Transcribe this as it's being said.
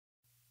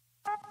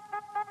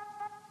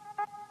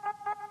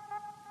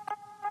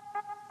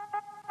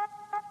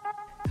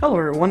Hello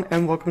everyone,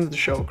 and welcome to the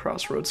show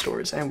Crossroad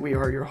Stories, and we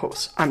are your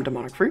hosts. I'm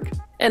Demonic Freak.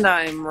 And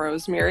I'm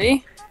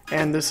Rosemary.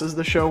 And this is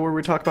the show where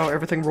we talk about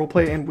everything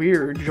roleplay and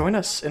weird. Join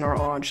us in our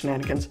odd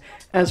shenanigans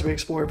as we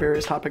explore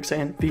various topics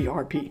and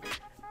VRP,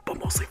 but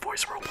mostly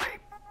voice roleplay.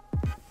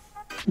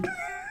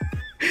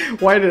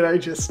 Why did I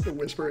just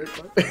whisper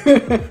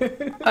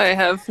it? I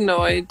have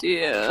no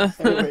idea.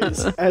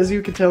 Anyways, as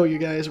you can tell, you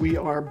guys, we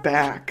are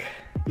back.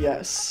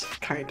 Yes,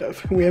 kind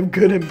of. We have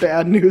good and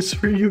bad news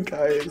for you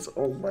guys.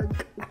 Oh my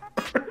god.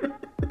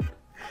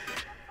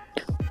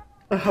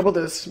 How about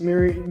this,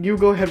 Miri? You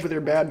go ahead with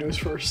your bad news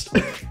first.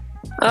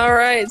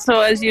 Alright,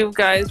 so as you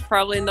guys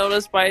probably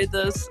noticed by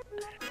this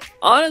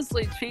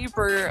honestly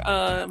cheaper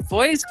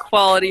voice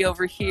quality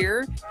over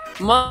here,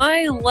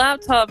 my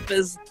laptop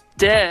is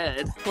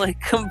dead. Like,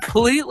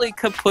 completely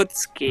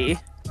kaputski.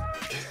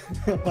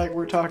 Like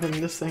we're talking,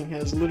 this thing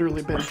has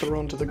literally been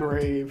thrown to the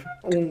grave.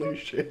 Holy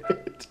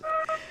shit.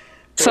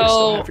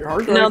 So,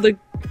 now the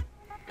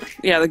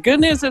good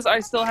news is I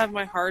still have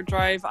my hard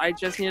drive. I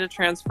just need to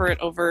transfer it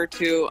over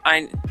to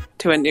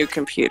a new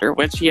computer,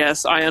 which,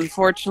 yes, I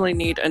unfortunately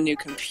need a new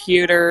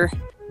computer.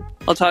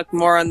 I'll talk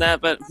more on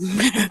that, but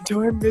man,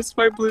 do I miss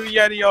my Blue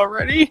Yeti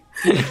already?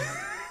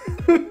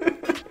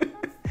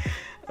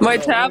 My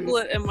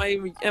tablet and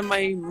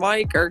my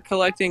mic are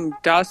collecting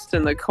dust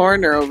in the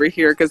corner over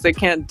here because they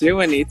can't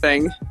do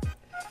anything.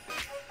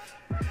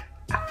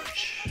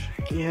 Ouch.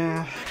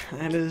 Yeah,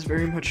 that is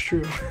very much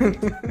true.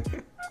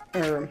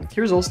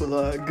 Here's also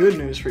the good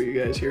news for you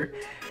guys here.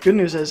 Good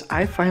news is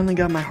I finally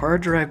got my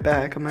hard drive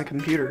back on my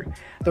computer.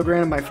 Though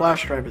granted my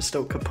flash drive is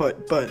still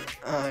kaput, but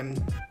I'm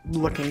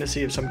looking to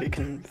see if somebody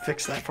can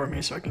fix that for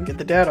me so I can get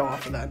the data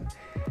off of that.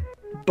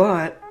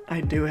 But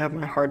I do have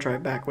my hard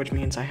drive back, which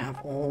means I have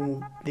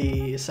all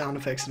the sound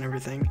effects and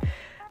everything.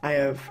 I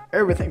have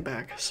everything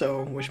back,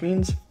 so which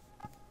means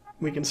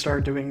we can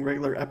start doing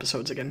regular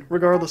episodes again,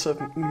 regardless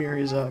of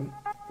Miri's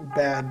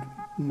bad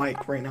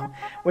mic right now.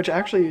 Which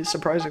actually,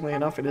 surprisingly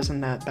enough, it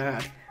isn't that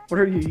bad. What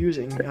are you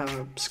using?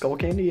 Skull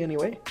Candy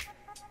anyway?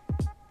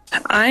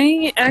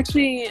 I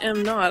actually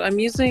am not. I'm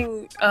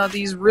using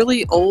these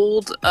really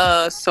old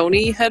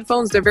Sony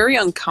headphones. They're very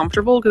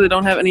uncomfortable because they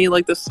don't have any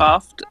like the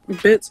soft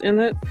bits in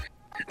it.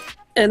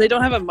 And they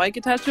don't have a mic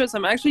attached to it, so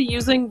I'm actually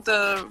using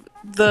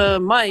the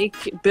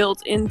mic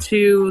built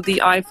into the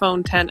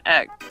iPhone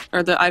XS,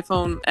 or the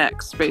iPhone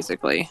X,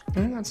 basically.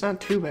 That's not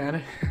too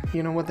bad.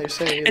 You know what they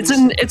say.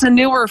 It's a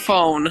newer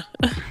phone.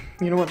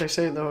 You know what they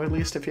say, though, at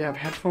least if you have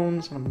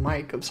headphones and a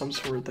mic of some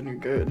sort, then you're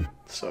good,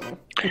 so...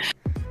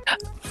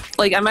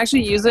 Like, I'm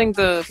actually using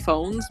the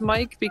phone's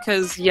mic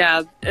because,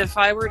 yeah, if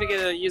I were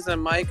to use a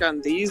mic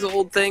on these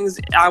old things,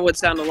 I would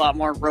sound a lot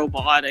more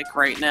robotic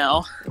right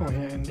now. Oh,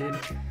 yeah, indeed.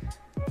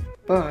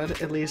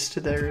 But at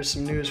least there's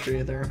some news for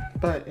you there.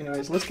 But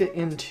anyways, let's get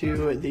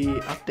into the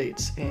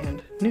updates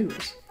and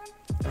news.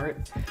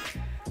 Alright.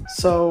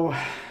 So,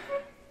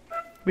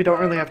 we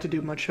don't really have to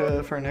do much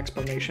for an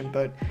explanation,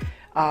 but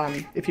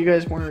if you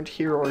guys weren't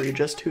here or you're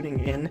just tuning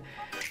in,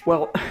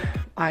 well,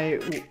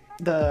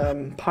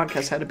 the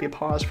podcast had to be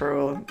paused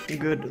for a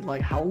good,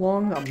 like, how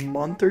long? A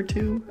month or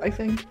two, I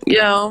think?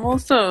 Yeah,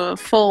 almost a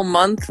full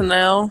month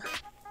now.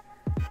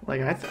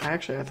 Like, I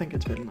think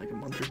it's been, like, a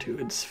month or two.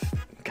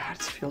 God,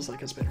 it feels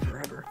like it's been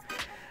forever.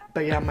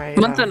 But yeah, my...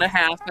 month and a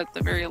half, at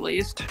the very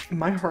least.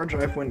 My hard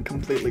drive went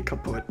completely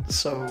kaput,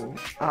 so,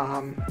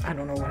 I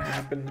don't know what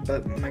happened,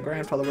 but my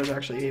grandfather was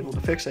actually able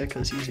to fix it,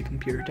 because he's a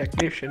computer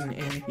technician,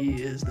 and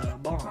he is the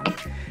bomb,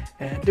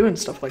 and doing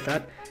stuff like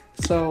that.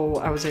 So,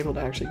 I was able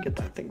to actually get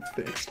that thing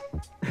fixed.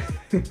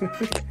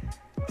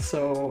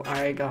 So,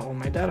 I got all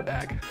my data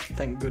back,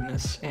 thank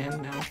goodness,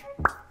 and now,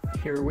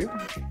 here we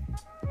are.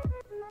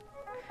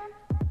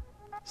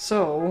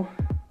 So...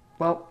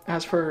 well,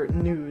 as for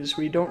news,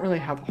 we don't really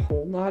have a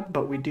whole lot,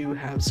 but we do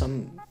have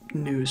some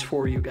news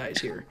for you guys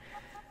here.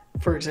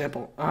 For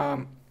example,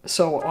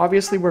 so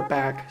obviously we're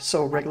back,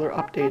 so regular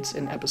updates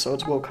and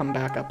episodes will come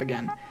back up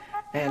again.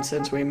 And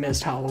since we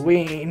missed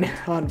Halloween,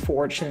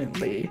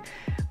 unfortunately,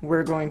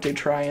 we're going to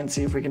try and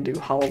see if we can do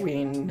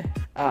Halloween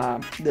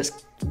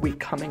this week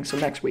coming, so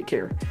next week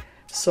here.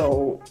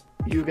 So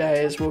you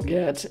guys will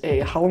get a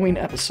Halloween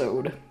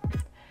episode,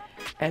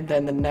 and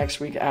then the next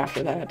week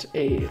after that,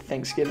 a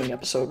Thanksgiving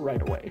episode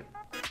right away.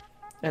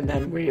 And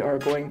then we are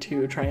going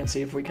to try and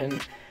see if we can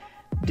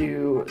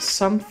do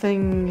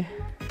something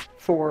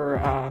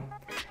for,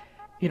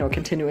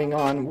 continuing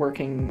on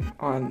working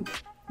on,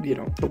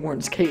 the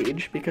Warden's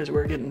Cage, because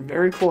we're getting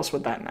very close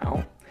with that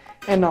now.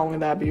 And not only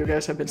that, but you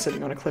guys have been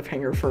sitting on a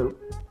cliffhanger for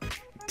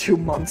 2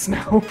 months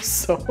now,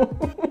 so...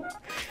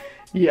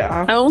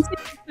 yeah. I was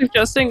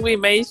suggesting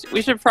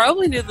we should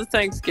probably do the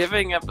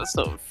Thanksgiving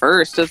episode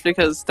first, just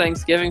because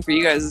Thanksgiving for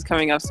you guys is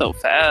coming up so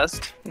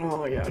fast.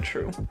 Oh yeah,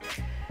 true.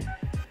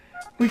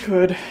 We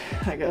could,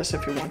 I guess,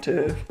 if you want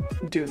to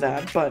do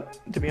that, but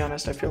to be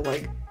honest, I feel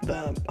like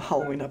the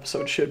Halloween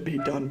episode should be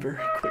done very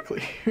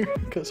quickly,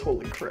 because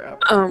holy crap.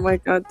 Oh my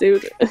god,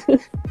 dude.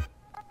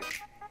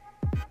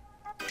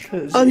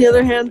 On the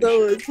other hand,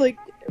 though, it's like,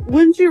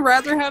 Wouldn't you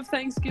rather have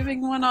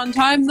Thanksgiving one on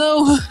time,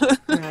 though?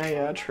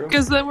 Yeah, true.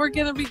 Because then we're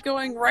going to be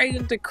going right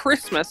into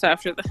Christmas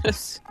after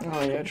this.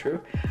 Oh, yeah, true.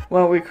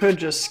 Well, we could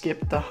just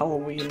skip the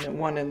Halloween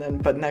one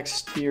but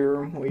next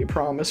year, we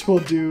promise we'll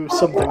do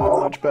something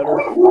much better.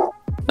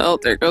 Oh,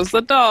 there goes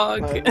the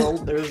dog. Well,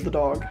 there's the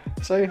dog.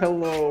 Say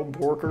hello,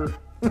 Borker.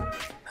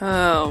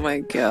 Oh my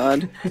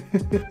god.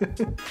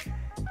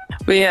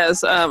 But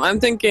yes, I'm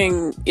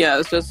thinking,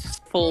 it's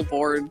just full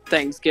board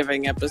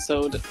Thanksgiving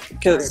episode.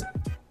 Because... Right.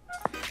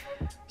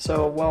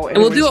 So, well,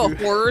 anyways, we'll do a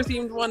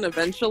horror-themed one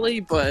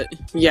eventually, but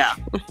yeah.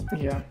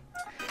 Yeah.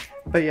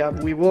 But yeah,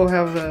 we will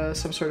have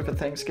some sort of a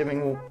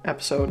Thanksgiving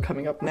episode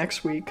coming up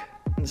next week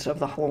instead of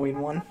the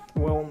Halloween one.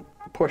 We'll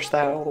push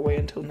that all the way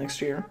until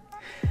next year.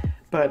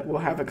 But we'll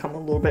have it come a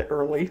little bit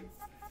early.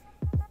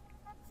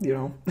 You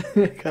know,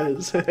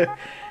 because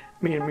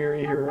me and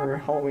Miri here are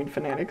Halloween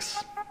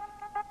fanatics.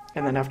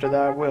 And then after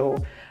that,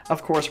 we'll,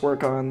 of course,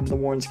 work on the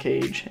Warren's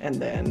Cage, and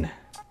then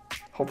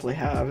hopefully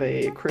have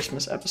a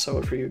Christmas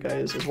episode for you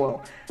guys as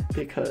well.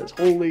 Because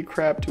holy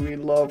crap, do we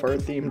love our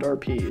themed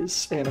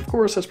RPs. And of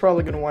course, it's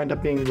probably going to wind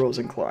up being Rose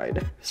and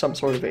Clyde, some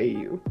sort of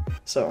AU.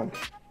 So,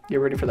 get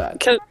ready for that.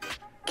 Can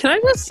I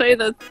just say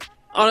that,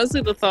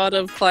 honestly, the thought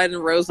of Clyde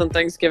and Rose on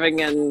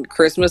Thanksgiving and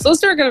Christmas,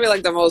 those are going to be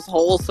like the most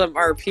wholesome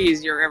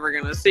RPs you're ever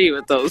going to see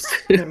with those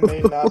two. It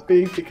may not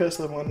be, because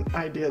the one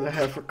idea they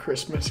have for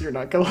Christmas, you're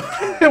not going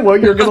to... Well,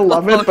 you're going to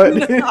love it, but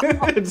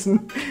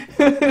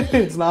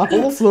it's not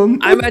wholesome.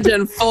 I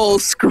imagine full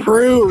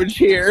Scrooge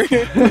here.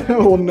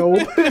 Oh, no.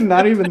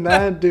 Not even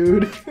that,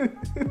 dude.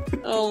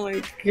 Oh,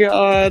 my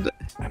God.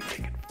 I'm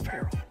thinking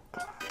feral.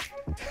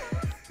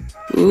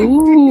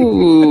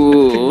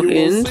 Ooh,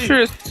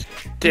 interesting.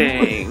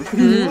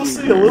 You will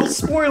see. A little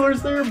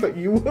spoilers there, but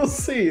you will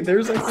see.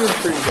 There's a hint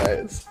for you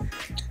guys.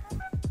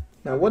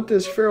 Now, what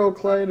does Feral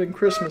Clyde and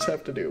Christmas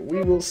have to do?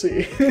 We will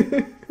see.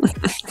 I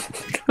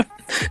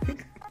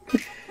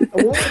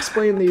won't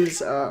explain these,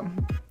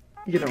 kind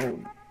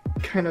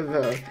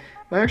of,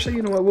 actually,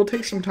 you know what, we'll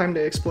take some time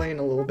to explain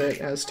a little bit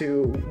as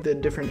to the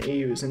different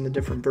AUs and the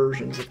different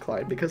versions of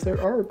Clyde, because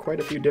there are quite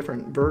a few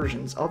different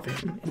versions of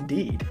him,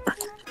 indeed.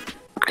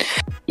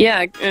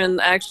 Yeah,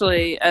 and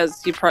actually,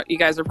 as you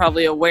guys are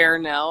probably aware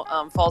now,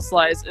 False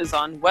Lies is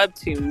on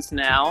Webtoons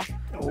now.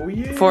 Oh,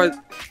 yeah.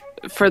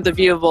 For the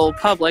viewable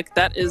public.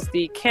 That is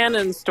the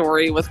canon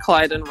story with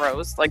Clyde and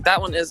Rose. Like, that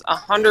one is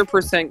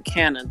 100%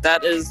 canon.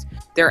 That is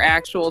their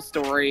actual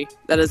story.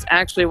 That is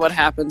actually what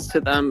happens to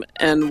them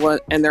and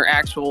their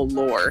actual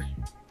lore.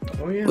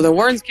 Oh, yeah. The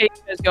Warren's Cage,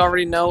 as you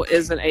already know,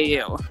 is an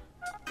AU.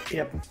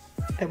 Yep.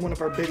 And one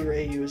of our bigger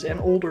AUs, and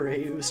older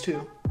AUs,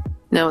 too.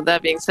 Now, with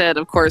that being said,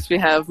 of course, we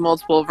have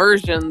multiple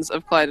versions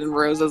of Clyde and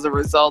Rose as a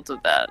result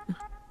of that.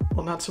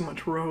 Well, not so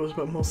much Rose,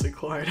 but mostly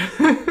Clyde.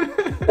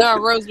 No,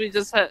 Rose, we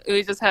just have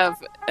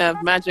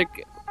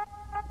magic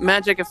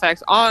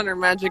effects on or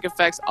magic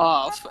effects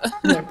off.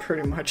 Yeah,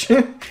 pretty much.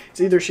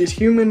 It's either she's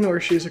human or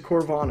she's a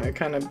Corvana.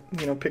 Kind of,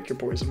 pick your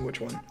poison, which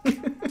one.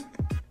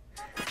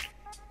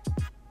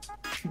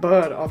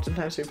 But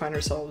oftentimes we find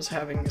ourselves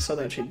having so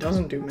that she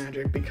doesn't do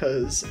magic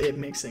because it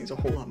makes things a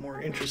whole lot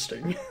more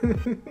interesting.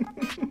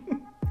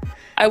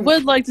 I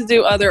would like to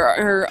do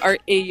her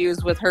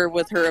AUs with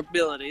her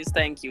abilities.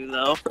 Thank you,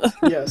 though.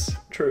 Yes,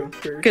 true.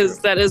 Because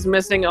that is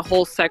missing a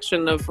whole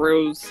section of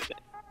Rose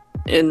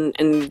in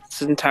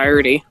its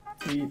entirety.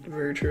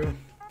 Very true.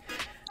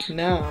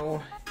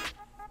 Now,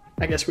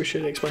 I guess we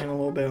should explain a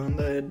little bit on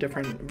the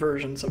different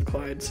versions of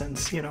Clyde,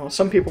 since,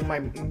 some people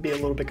might be a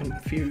little bit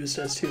confused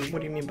as to what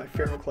do you mean by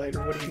Feral Clyde,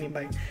 or what do you mean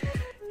by,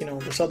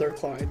 this other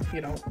Clyde,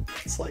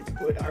 It's like,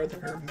 are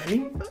there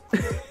many?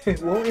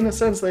 Well, in a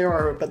sense they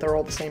are, but they're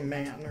all the same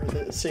man, or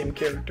the same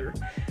character.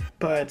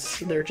 But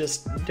they're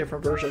just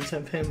different versions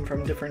of him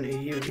from different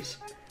AUs.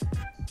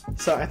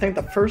 So I think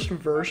the first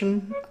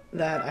version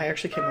that I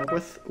actually came up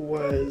with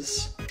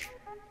was...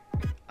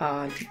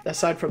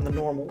 aside from the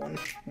normal one,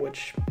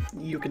 which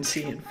you can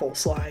see in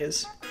False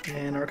Lies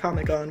and our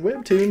comic on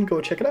Webtoon, go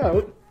check it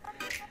out.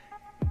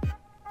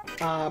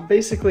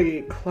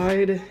 Basically,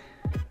 Clyde,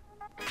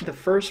 the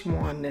first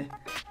one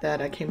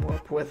that I came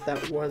up with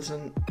that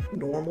wasn't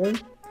normal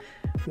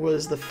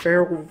was the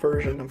feral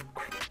version of,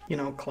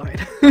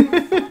 Clyde.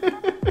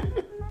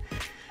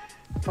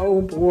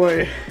 Oh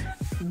boy.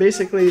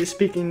 Basically,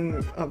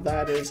 speaking of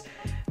that is...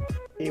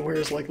 he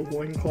wears like a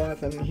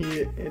loincloth, and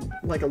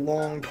like a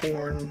long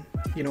torn,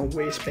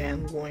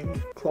 waistband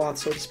loincloth,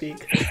 so to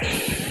speak.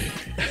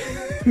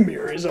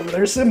 Miri's over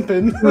there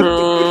simping.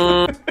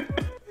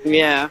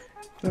 Yeah.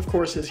 And of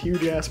course, his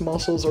huge ass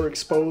muscles are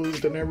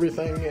exposed and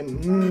everything,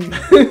 and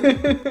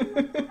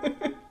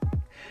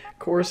of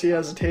course he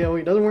has a tail.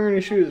 He doesn't wear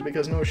any shoes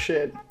because no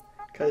shit.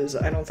 Because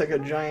I don't think a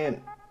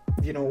giant,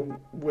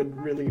 would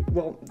really,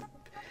 well,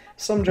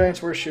 some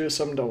giants wear shoes,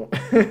 some don't.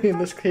 In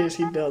this case,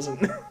 he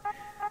doesn't.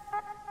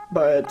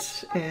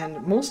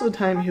 And most of the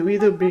time he'll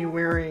either be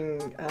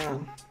wearing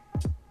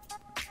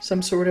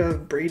some sort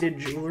of braided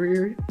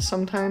jewelry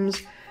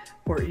sometimes,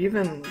 or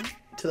even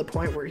to the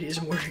point where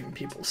he's wearing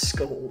people's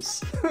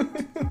skulls.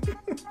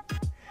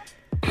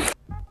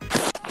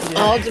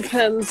 All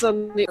depends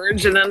on the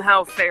origin and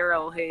how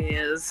feral he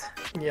is.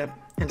 Yep.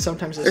 And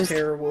sometimes his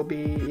hair will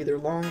be either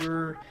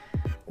longer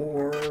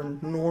or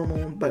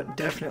normal, but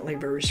definitely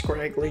very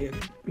scraggly and,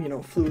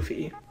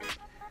 floofy.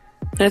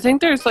 I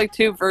think there's like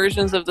two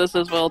versions of this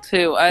as well,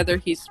 too. Either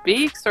he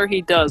speaks or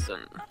he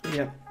doesn't.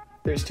 Yep.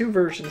 There's two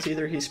versions.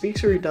 Either he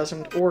speaks or he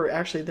doesn't, or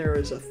actually there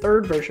is a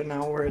third version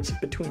now where it's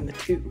between the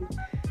two.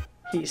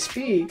 He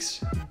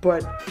speaks,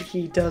 but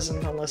he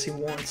doesn't unless he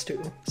wants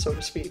to, so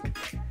to speak.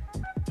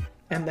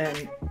 And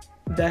then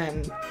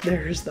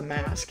there's the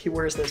mask. He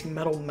wears this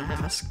metal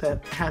mask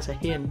that has a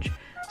hinge,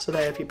 so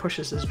that if he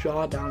pushes his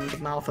jaw down, the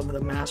mouth of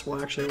the mask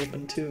will actually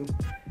open too.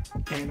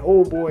 And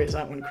oh boy, is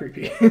that one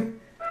creepy.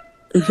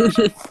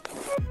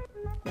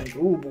 Like,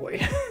 oh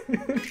boy.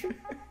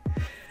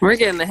 We're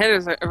getting ahead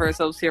of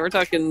ourselves here. We're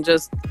talking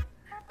just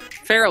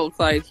feral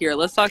Clyde here.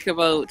 Let's talk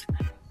about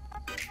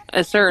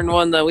a certain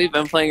one that we've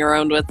been playing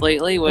around with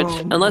lately, which,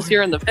 unless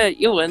you're in the pit,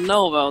 you wouldn't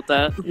know about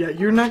that. Yeah,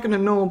 you're not going to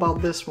know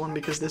about this one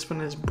because this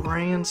one is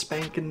brand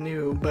spanking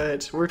new,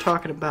 but we're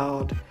talking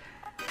about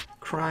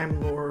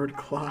Crime Lord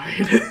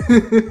Clyde.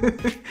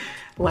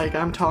 Like,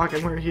 I'm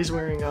talking where he's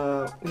wearing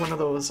one of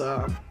those,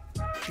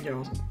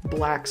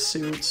 black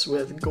suits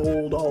with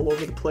gold all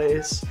over the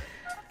place,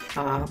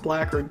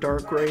 black or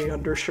dark gray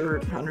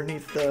undershirt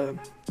underneath the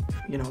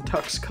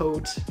tux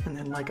coat, and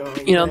then like a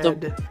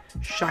red,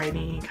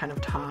 shiny kind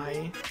of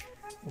tie.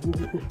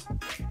 Ooh.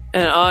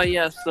 And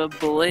yes, the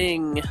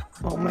bling.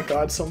 Oh my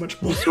god, so much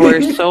bling. He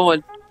wears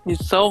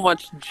so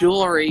much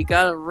jewelry. You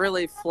gotta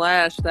really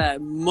flash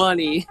that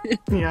money.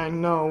 Yeah, I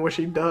know, which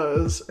he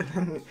does.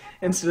 And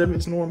instead of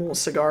his normal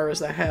cigars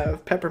that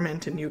have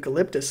peppermint and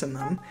eucalyptus in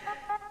them,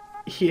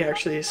 he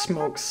actually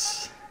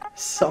smokes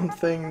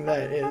something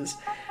that is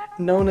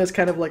known as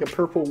kind of like a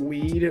purple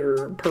weed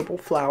or purple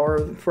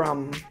flower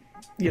from,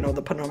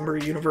 the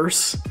Penumbra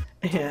universe.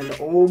 And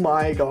oh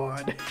my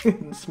god,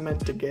 it's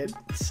meant to get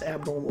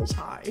abnormals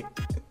high.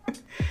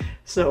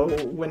 So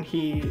when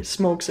he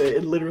smokes it,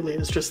 it literally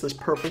is just this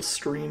purple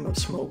stream of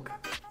smoke.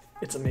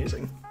 It's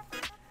amazing.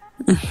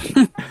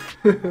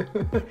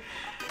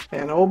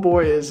 And oh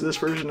boy, is this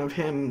version of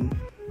him...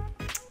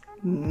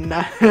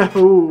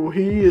 No,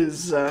 he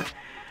is a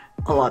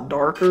lot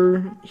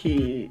darker.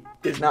 He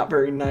is not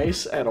very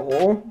nice at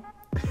all.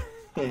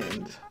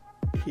 And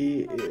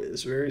he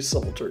is very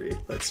sultry,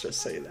 let's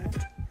just say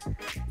that.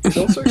 He's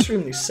also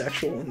extremely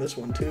sexual in this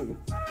one, too.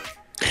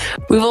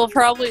 We will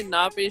probably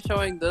not be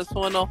showing this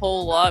one a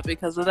whole lot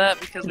because of that,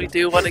 because we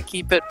do want to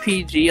keep it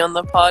PG on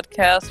the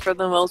podcast for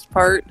the most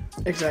part.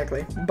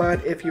 Exactly.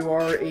 But if you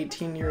are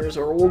 18 years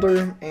or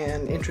older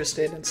and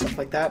interested in stuff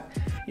like that,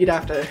 you'd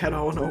have to head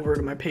on over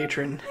to my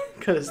Patreon,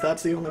 because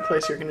that's the only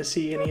place you're going to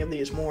see any of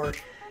these more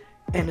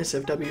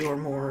NSFW or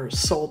more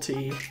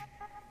salty,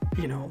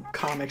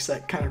 comics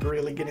that kind of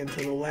really get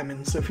into the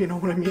lemons, if you know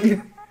what I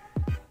mean.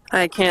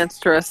 I can't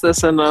stress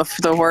this enough.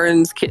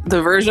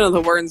 The version of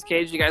the Warden's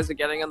Cage you guys are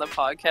getting on the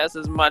podcast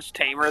is much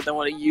tamer than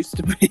what it used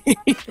to be.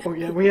 Oh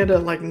yeah, we had to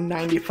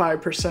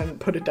 95%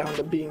 put it down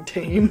to being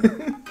tame.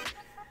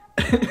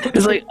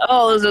 It's like,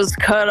 let's just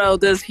cut out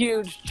this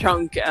huge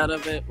chunk out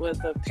of it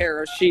with a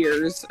pair of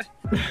shears.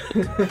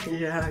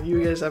 Yeah,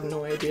 you guys have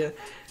no idea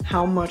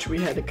how much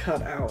we had to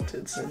cut out.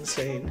 It's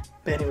insane.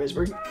 But anyways,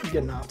 we're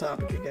getting off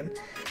topic again.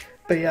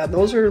 But yeah,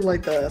 those are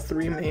the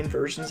three main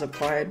versions of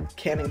Clyde: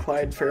 Canon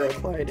Clyde, Feral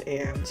Clyde,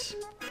 and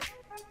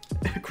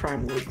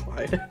Crime Lord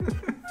Clyde.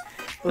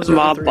 Those are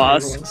Mob the three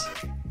Boss. main ones.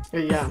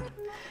 Yeah.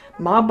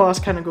 Mob Boss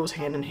kind of goes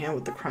hand in hand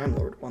with the Crime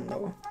Lord one,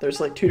 though. There's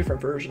two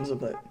different versions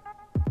of it.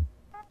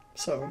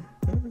 So,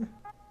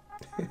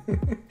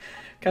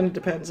 kind of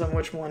depends on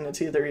which one.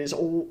 It's either he's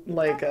old,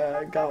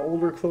 got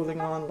older clothing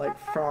on,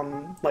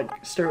 from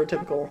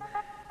stereotypical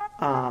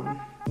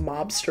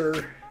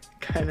mobster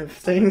kind of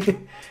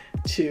thing,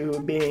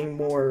 to being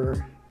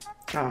more,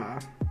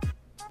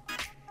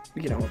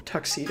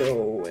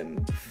 tuxedo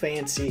and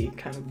fancy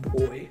kind of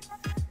boy.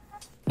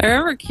 I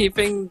remember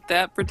keeping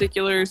that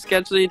particular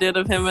sketch that he did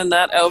of him in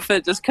that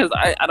outfit just because,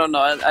 I don't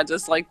know, I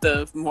just like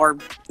the more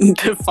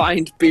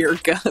defined beer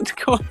gut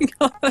going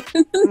on.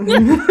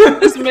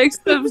 Just makes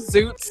the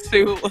zoot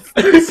suit look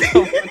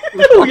so much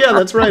more. Oh yeah,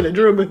 that's right, I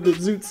drew him in the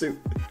zoot suit.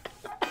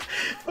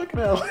 Fucking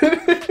hell.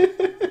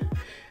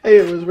 Hey,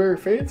 it was very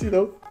fancy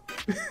though.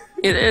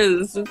 It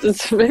is.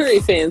 It's a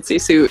very fancy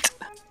suit.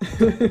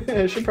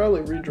 I should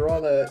probably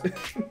redraw that.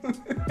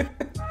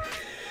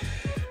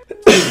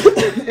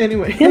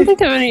 Anyway. I can't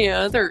think of any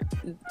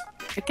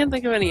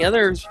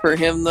others for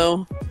him,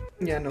 though.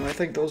 Yeah, no, I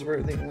think those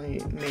were the only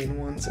main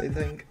ones, I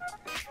think.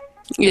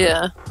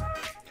 Yeah.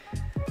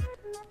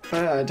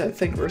 But I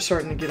think we're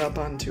starting to get up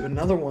onto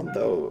another one,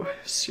 though.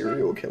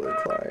 Serial Killer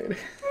Clyde.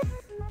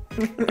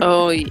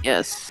 Oh,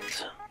 yes.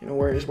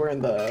 Where he's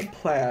wearing the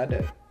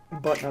plaid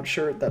button-up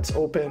shirt that's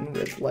open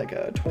with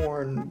a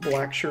torn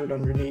black shirt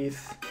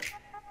underneath,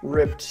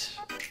 ripped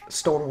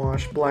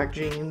stonewashed black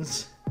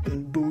jeans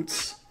and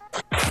boots.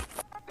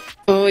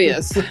 Oh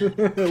yes.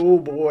 Oh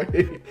boy,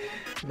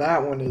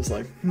 that one is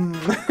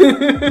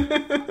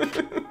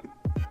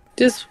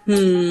Just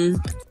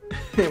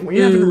We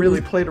haven't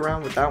really played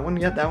around with that one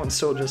yet. That one's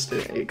still just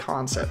a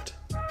concept,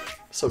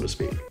 so to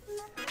speak.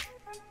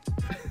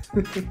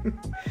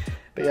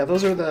 But yeah,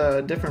 those are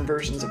the different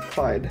versions of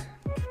Clyde.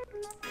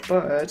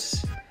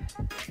 But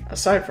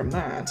aside from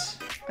that,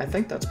 I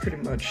think that's pretty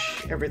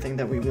much everything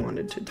that we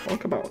wanted to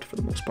talk about for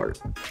the most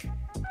part.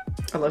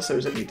 Unless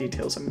there's any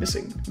details I'm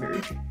missing,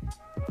 Mary.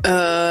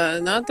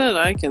 Not that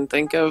I can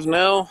think of,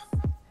 no.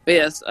 But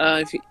yes,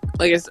 if you,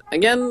 like I said,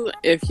 again,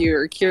 if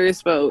you're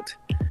curious about,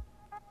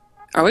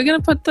 are we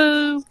gonna put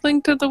the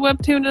link to the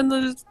webtoon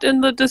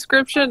in the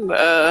description?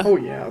 Oh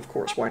yeah, of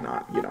course. Why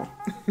not? You know.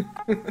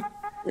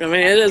 I mean,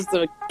 it is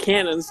the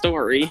canon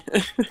story.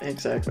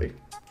 Exactly.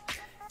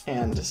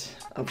 And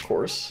of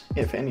course,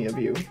 if any of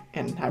you,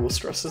 and I will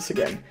stress this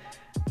again,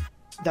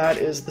 that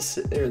is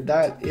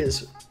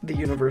the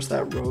universe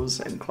that Rose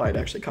and Clyde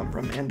actually come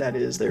from, and that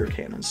is their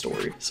canon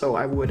story. So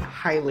I would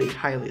highly,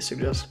 highly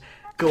suggest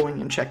going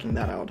and checking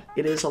that out.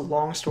 It is a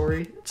long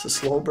story, it's a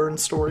slow burn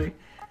story,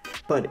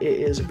 but it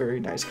is a very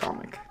nice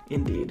comic,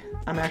 indeed.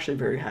 I'm actually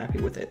very happy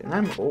with it, and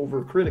I'm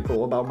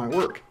overcritical about my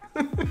work.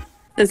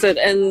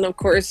 And of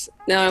course,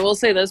 now I will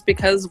say this,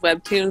 because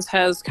Webtoons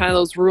has kind of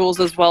those rules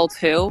as well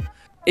too.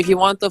 If you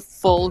want the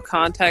full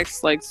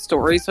context, like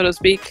story, so to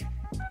speak,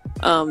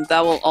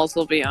 that will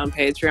also be on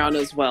Patreon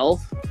as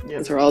well. Yep.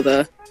 That's where all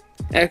the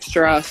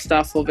extra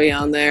stuff will be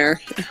on there.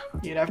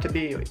 You'd have to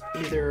be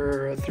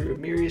either through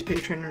Miri's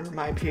Patreon or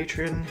my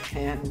Patreon,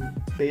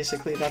 and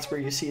basically that's where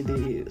you see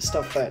the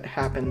stuff that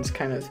happens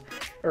kind of,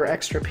 or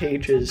extra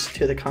pages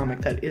to the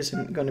comic that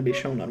isn't going to be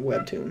shown on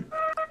Webtoon.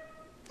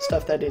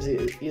 Stuff that is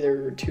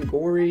either too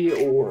gory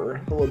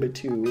or a little bit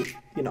too,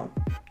 you know,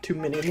 too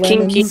many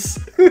lemons.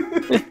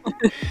 Kinky.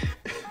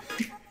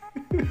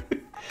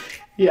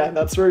 Yeah,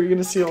 that's where you're going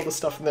to see all the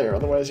stuff there.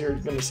 Otherwise, you're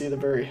going to see the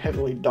very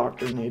heavily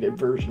doctrinated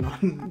version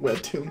on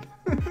Webtoon.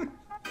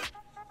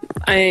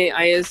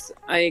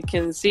 I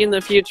can see in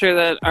the future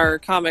that our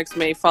comics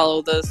may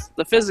follow this.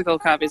 The physical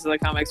copies of the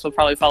comics will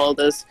probably follow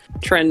this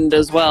trend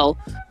as well.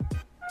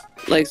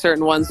 Like,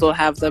 certain ones will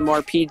have the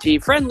more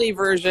PG-friendly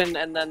version,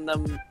 and then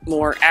the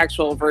more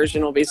actual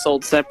version will be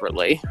sold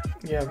separately.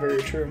 Yeah,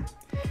 very true.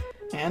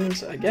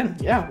 And again,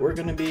 yeah, we're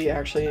going to be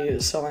actually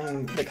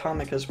selling the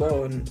comic as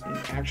well in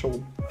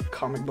actual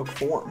comic book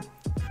form.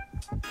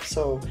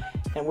 So,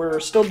 and we're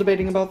still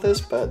debating about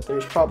this, but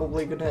there's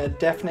probably going to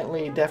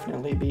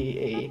definitely be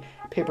a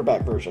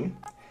paperback version.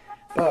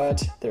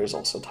 But there's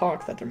also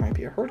talk that there might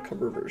be a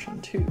hardcover version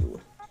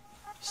too.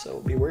 So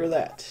beware of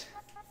that.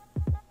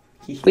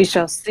 We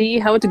shall see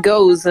how it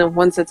goes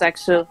once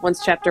chapter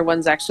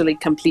 1's actually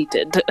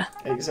completed.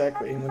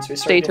 Exactly. And once we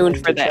start Stay tuned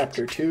for that.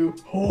 Chapter 2,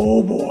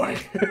 oh boy.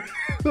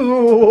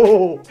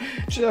 Oh,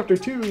 chapter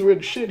 2 is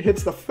when shit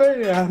hits the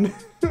fan.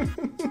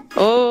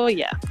 Oh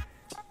yeah.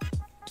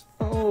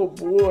 Oh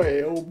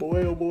boy, oh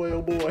boy, oh boy,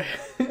 oh boy.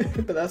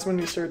 But that's when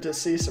you start to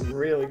see some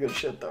really good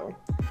shit though.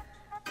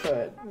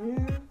 But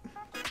yeah.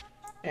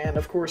 And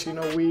of course, you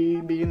know, we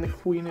being the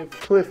queen of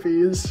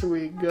cliffies,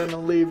 we gonna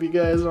leave you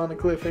guys on a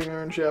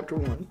cliffhanger in chapter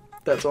 1.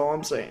 That's all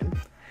I'm saying.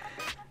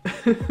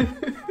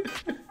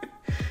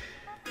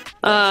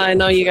 I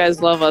know you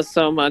guys love us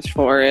so much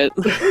for it.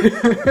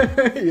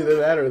 Either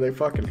that or they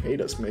fucking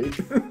hate us, mate.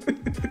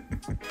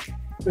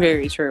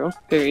 Very true.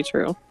 Very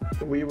true.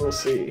 We will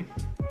see.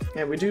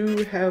 And we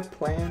do have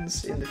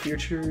plans in the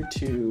future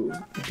to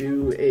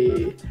do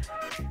a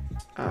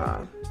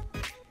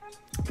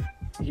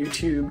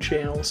YouTube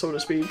channel, so to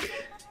speak,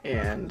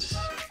 and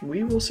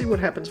we will see what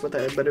happens with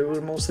that, but it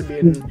would mostly be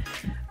an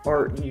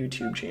art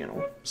YouTube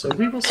channel, so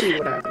we will see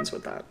what happens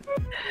with that.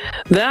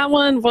 That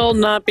one will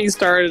not be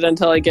started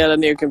until I get a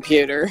new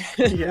computer.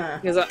 Yeah.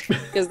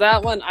 Because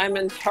that one I'm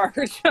in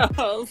charge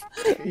of.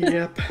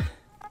 Yep.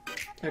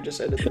 I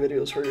just edit the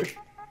videos for you.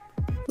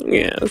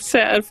 Yeah,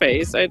 sad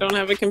face. I don't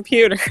have a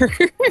computer.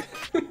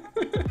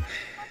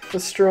 The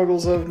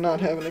struggles of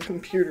not having a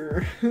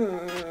computer.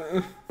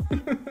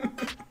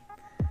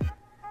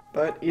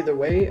 But either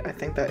way, I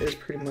think that is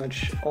pretty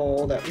much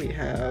all that we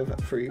have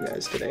for you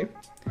guys today.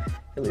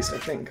 At least I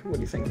think. What do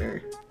you think,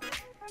 Mary?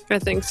 I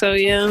think so,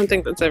 yeah. I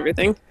think that's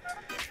everything.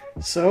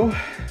 So,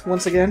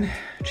 once again,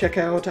 check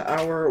out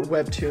our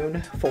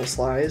webtoon, False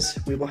Lies.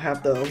 We will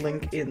have the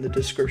link in the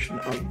description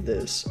of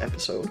this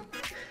episode.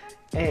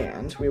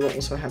 And we will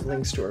also have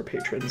links to our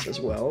patrons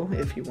as well,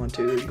 if you want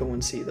to go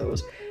and see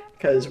those.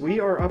 Because we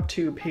are up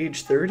to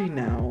page 30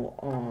 now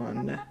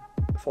on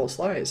False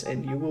Lies,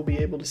 and you will be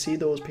able to see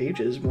those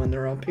pages when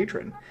they're on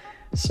Patreon.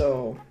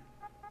 So,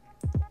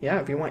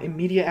 yeah, if you want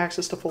immediate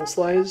access to False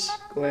Lies,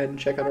 go ahead and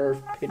check out our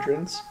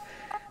patrons.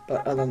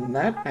 But other than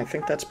that, I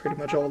think that's pretty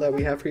much all that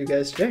we have for you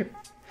guys today.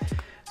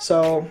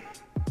 So,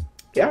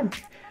 yeah,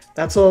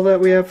 that's all that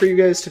we have for you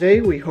guys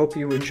today. We hope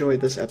you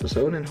enjoyed this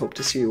episode and hope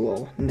to see you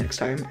all next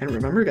time. And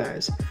remember,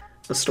 guys,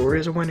 a story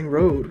is a winding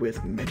road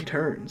with many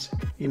turns.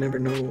 You never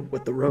know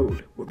what the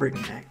road will bring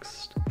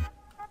next.